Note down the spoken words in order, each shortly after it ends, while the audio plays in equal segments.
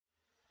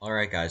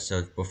Alright guys,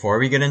 so before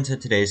we get into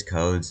today's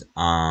codes,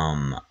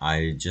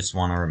 I just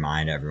want to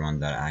remind everyone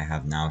that I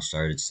have now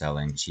started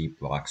selling cheap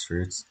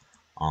Bloxfruits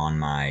on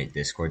my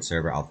Discord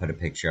server. I'll put a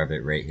picture of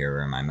it right here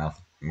where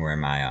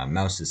my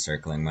mouse is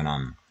circling when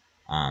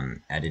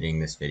I'm editing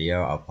this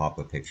video. I'll pop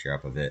a picture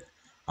up of it.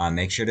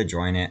 Make sure to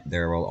join it.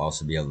 There will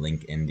also be a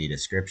link in the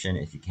description.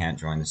 If you can't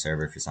join the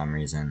server for some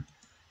reason,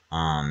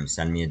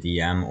 send me a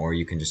DM, or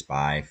you can just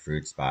buy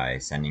fruits by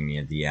sending me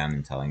a DM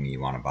and telling me you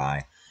want to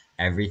buy.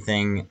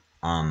 Everything,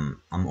 I'm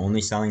only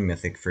selling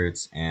mythic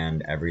fruits,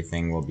 and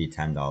everything will be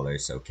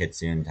 $10. So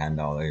Kitsune,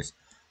 $10,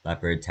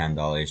 Leopard,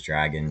 $10,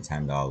 Dragon,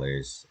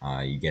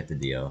 $10. You get the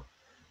deal.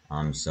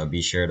 So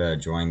be sure to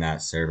join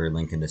that server,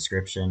 link in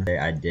description.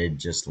 I did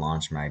just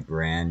launch my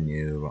brand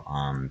new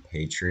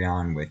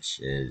Patreon, which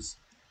is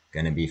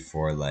gonna be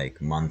for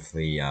like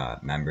monthly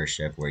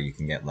membership, where you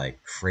can get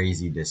like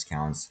crazy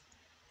discounts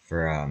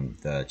for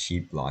the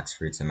cheap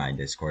Bloxfruits in my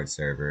Discord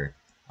server.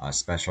 A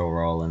special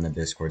role in the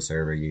Discord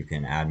server, you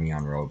can add me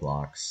on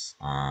Roblox.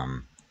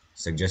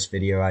 Suggest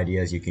video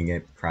ideas, you can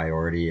get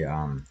priority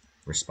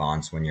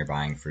response when you're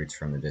buying fruits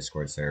from the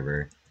Discord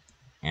server.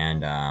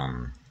 And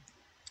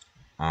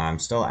I'm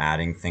still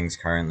adding things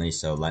currently,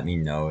 so let me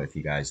know if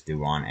you guys do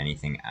want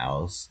anything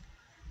else.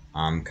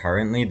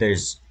 Currently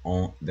there's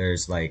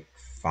like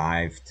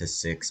 5 to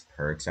 6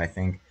 perks, I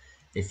think.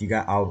 If you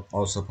got, I'll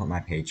also put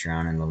my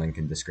Patreon in the link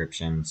in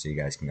description, so you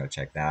guys can go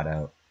check that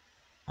out.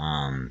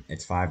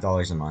 It's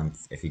 $5 a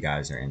month if you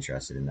guys are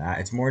interested in that.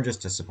 It's more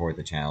just to support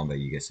the channel, but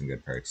you get some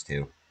good perks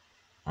too.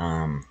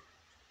 Um,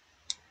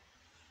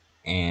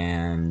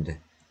 and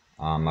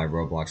my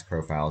Roblox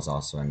profile is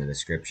also in the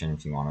description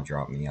if you want to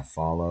drop me a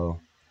follow.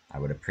 I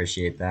would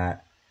appreciate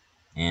that.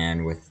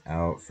 And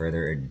without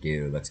further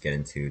ado, let's get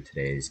into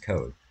today's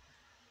code.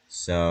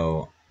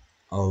 So,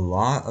 a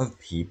lot of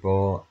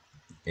people,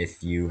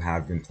 if you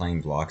have been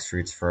playing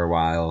Bloxfruits for a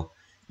while,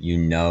 you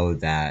know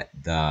that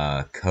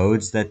the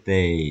codes that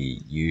they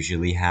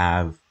usually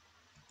have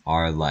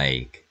are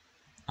like,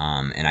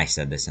 and I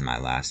said this in my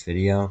last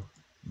video,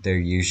 they're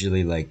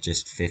usually like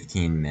just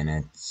 15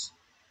 minutes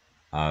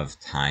of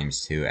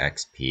times 2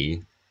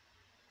 XP,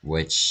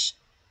 which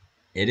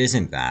it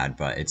isn't bad,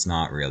 but it's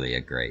not really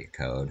a great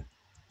code.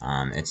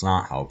 It's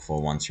not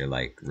helpful once you're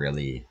like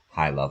really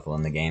high level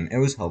in the game. It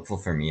was helpful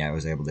for me. I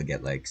was able to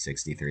get like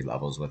 63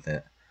 levels with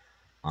it.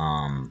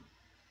 Um,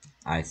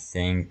 I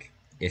think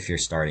if you're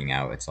starting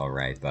out, it's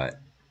alright, but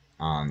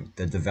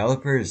the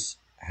developers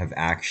have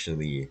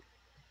actually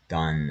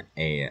done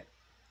a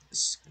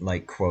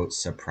like quote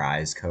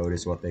surprise code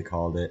is what they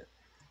called it.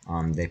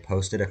 They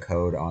posted a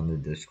code on the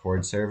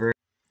Discord server.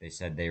 They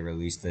said they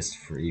released this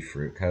free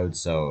fruit code,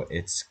 so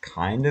it's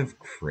kind of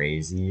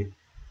crazy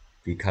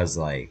because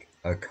like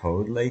a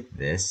code like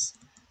this,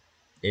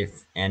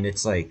 if and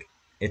it's like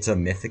it's a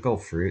mythical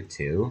fruit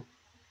too.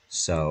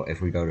 So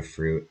if we go to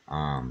fruit,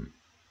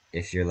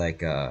 if you're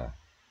like a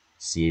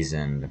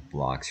seasoned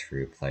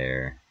Bloxfruit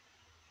player,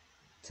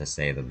 to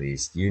say the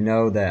least, you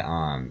know that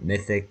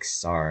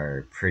mythics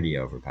are pretty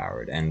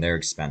overpowered and they're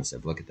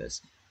expensive. Look at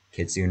this.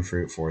 Kitsune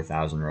fruit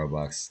 4,000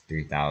 Robux,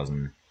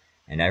 3,000,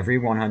 and every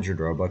 100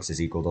 Robux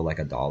is equal to like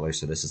 $1.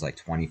 So this is like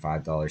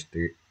 $25,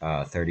 $30,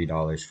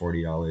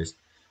 $40.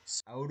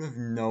 Out of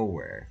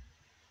nowhere,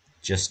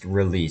 just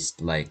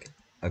released like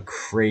a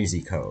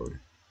crazy code.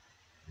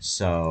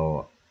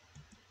 So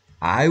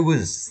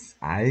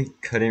I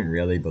couldn't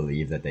really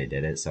believe that they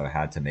did it, so I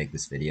had to make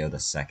this video the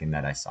second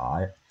that I saw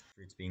it.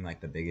 Fruits being like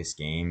the biggest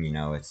game, you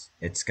know,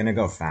 it's gonna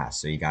go fast,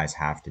 so you guys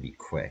have to be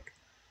quick.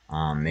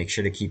 Make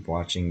sure to keep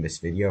watching this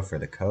video for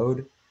the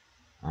code,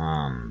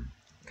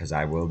 because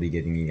I will be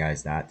giving you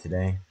guys that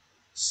today.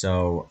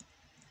 So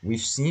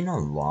we've seen a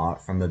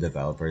lot from the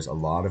developers, a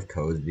lot of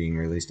codes being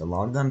released, a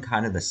lot of them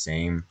kind of the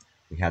same.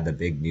 We had the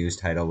big news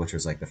title, which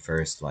was like the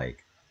first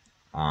like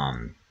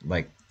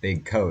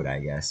big code, I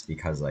guess,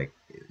 because like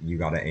you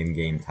got an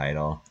in-game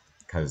title,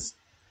 because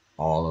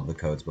all of the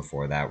codes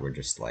before that were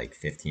just like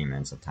 15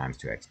 minutes of times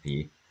 2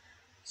 XP.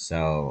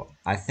 So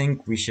I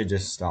think we should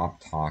just stop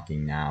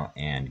talking now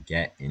and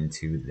get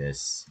into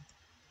this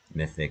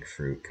mythic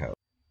fruit code.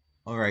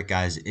 Alright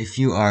guys, if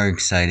you are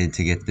excited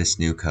to get this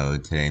new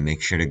code today,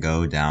 make sure to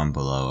go down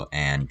below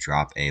and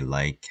drop a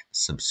like,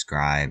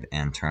 subscribe,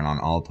 and turn on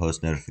all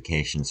post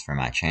notifications for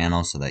my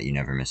channel so that you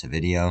never miss a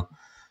video.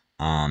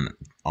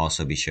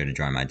 Also be sure to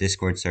join my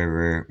Discord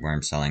server where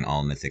I'm selling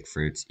all mythic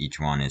fruits. Each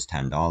one is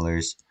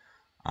 $10.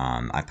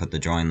 I put the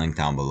join link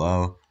down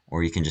below,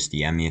 or you can just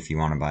DM me if you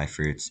want to buy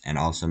fruits. And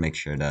also make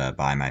sure to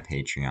buy my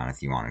Patreon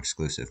if you want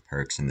exclusive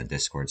perks in the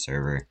Discord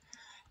server.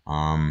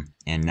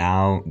 And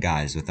now,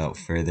 guys, without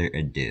further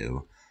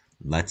ado,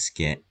 let's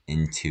get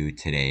into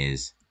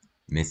today's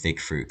mythic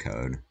fruit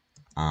code.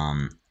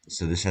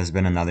 So this has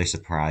been another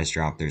surprise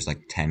drop. There's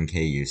like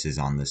 10k uses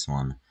on this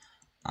one.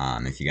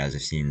 If you guys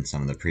have seen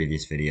some of the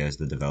previous videos,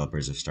 the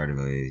developers have started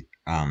really,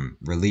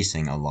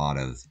 releasing a lot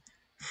of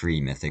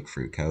free mythic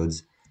fruit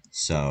codes.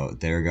 So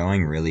they're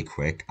going really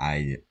quick.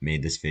 I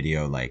made this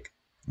video like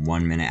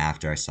 1 minute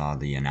after I saw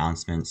the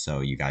announcement,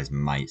 so you guys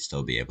might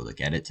still be able to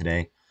get it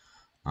today.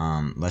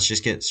 Let's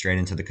just get straight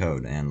into the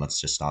code and let's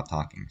just stop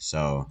talking.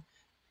 So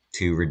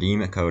to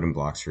redeem a code in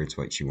Bloxfruits,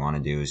 what you want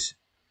to do is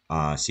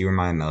see where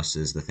my mouse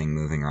is, the thing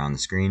moving around the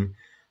screen.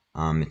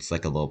 It's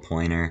like a little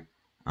pointer.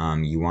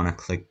 You want to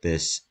click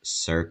this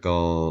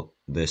circle,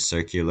 this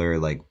circular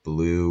like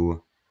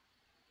blue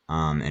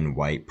and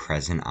white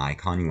present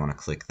icon. You want to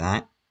click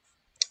that.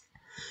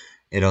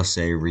 It'll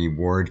say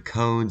reward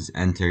codes,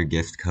 enter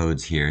gift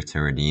codes here to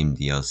redeem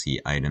DLC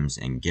items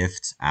and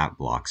gifts at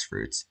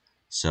Bloxfruits.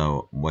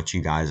 So what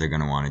you guys are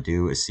going to want to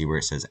do is see where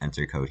it says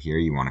enter code here.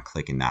 You want to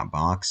click in that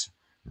box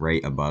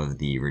right above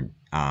the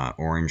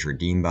orange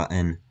redeem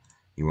button.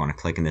 You want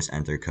to click in this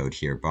enter code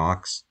here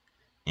box.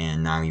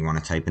 And now you want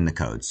to type in the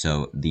code.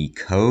 So the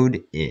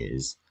code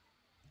is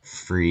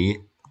free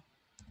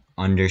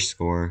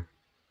underscore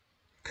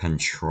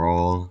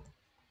control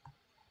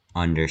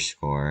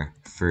underscore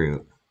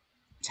fruit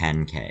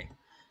 10K.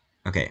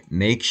 Okay,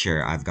 make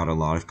sure. I've got a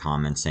lot of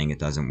comments saying it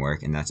doesn't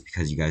work, and that's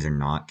because you guys are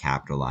not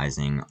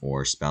capitalizing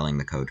or spelling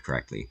the code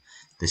correctly.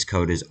 This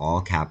code is all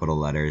capital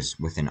letters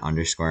with an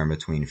underscore in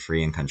between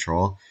free and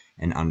control,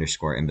 an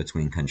underscore in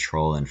between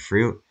control and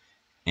fruit,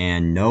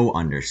 and no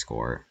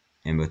underscore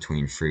in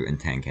between fruit and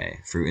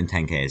 10K. Fruit and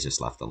 10K is just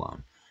left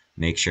alone.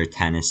 Make sure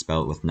 10 is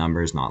spelled with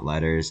numbers, not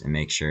letters, and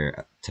make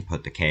sure to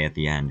put the K at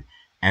the end.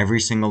 Every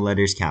single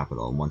letter is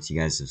capital. Once you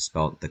guys have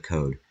spelled the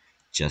code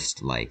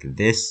just like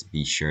this,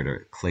 be sure to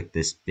click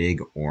this big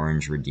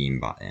orange redeem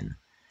button.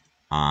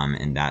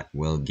 And that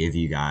will give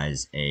you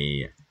guys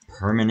a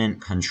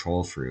permanent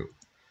control fruit.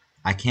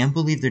 I can't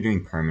believe they're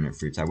doing permanent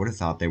fruits. I would have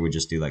thought they would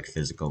just do like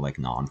physical, like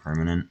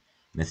non-permanent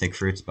mythic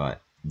fruits,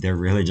 but they're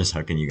really just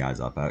hooking you guys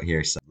up out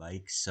here. So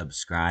like,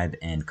 subscribe,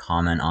 and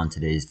comment on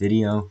today's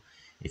video.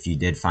 If you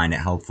did find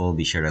it helpful,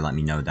 be sure to let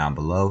me know down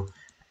below.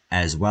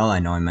 As well, I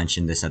know I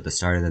mentioned this at the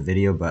start of the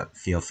video, but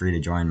feel free to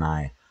join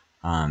my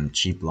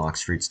cheap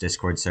Bloxfruits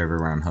Discord server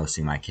where I'm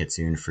hosting my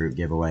Kitsune fruit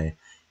giveaway.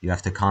 You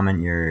have to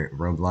comment your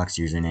Roblox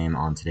username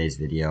on today's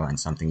video and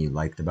something you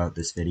liked about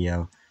this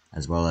video,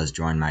 as well as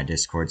join my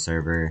Discord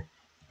server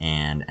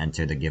and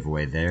enter the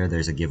giveaway there.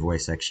 There's a giveaway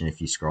section if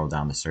you scroll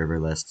down the server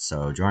list,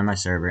 so join my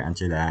server,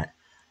 enter that.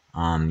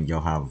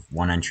 You'll have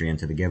 1 entry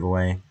into the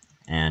giveaway,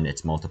 and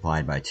it's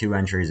multiplied by 2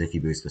 entries if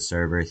you boost the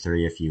server,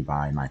 3 if you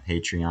buy my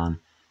Patreon.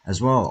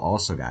 As well,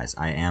 also guys,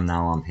 I am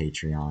now on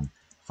Patreon.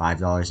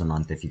 $5 a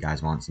month if you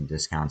guys want some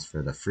discounts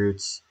for the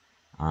fruits.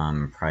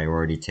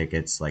 Priority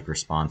tickets, like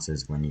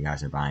responses when you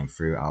guys are buying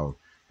fruit. I'll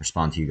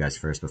respond to you guys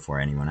first before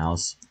anyone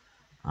else.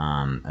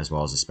 As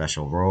well as a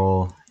special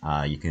role.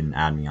 You can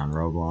add me on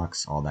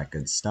Roblox, all that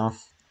good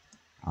stuff.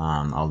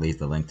 I'll leave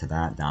the link to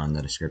that down in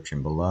the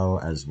description below.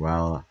 As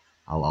well,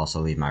 I'll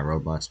also leave my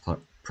Roblox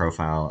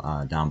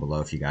profile down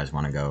below if you guys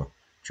want to go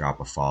drop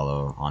a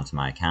follow onto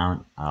my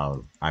account.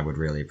 I would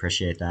really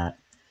appreciate that.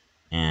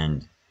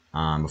 And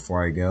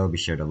before I go, be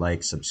sure to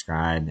like,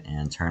 subscribe,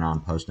 and turn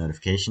on post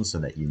notifications so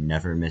that you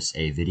never miss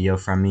a video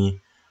from me.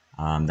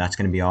 That's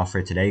going to be all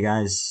for today,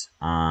 guys.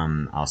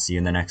 I'll see you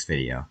in the next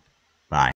video.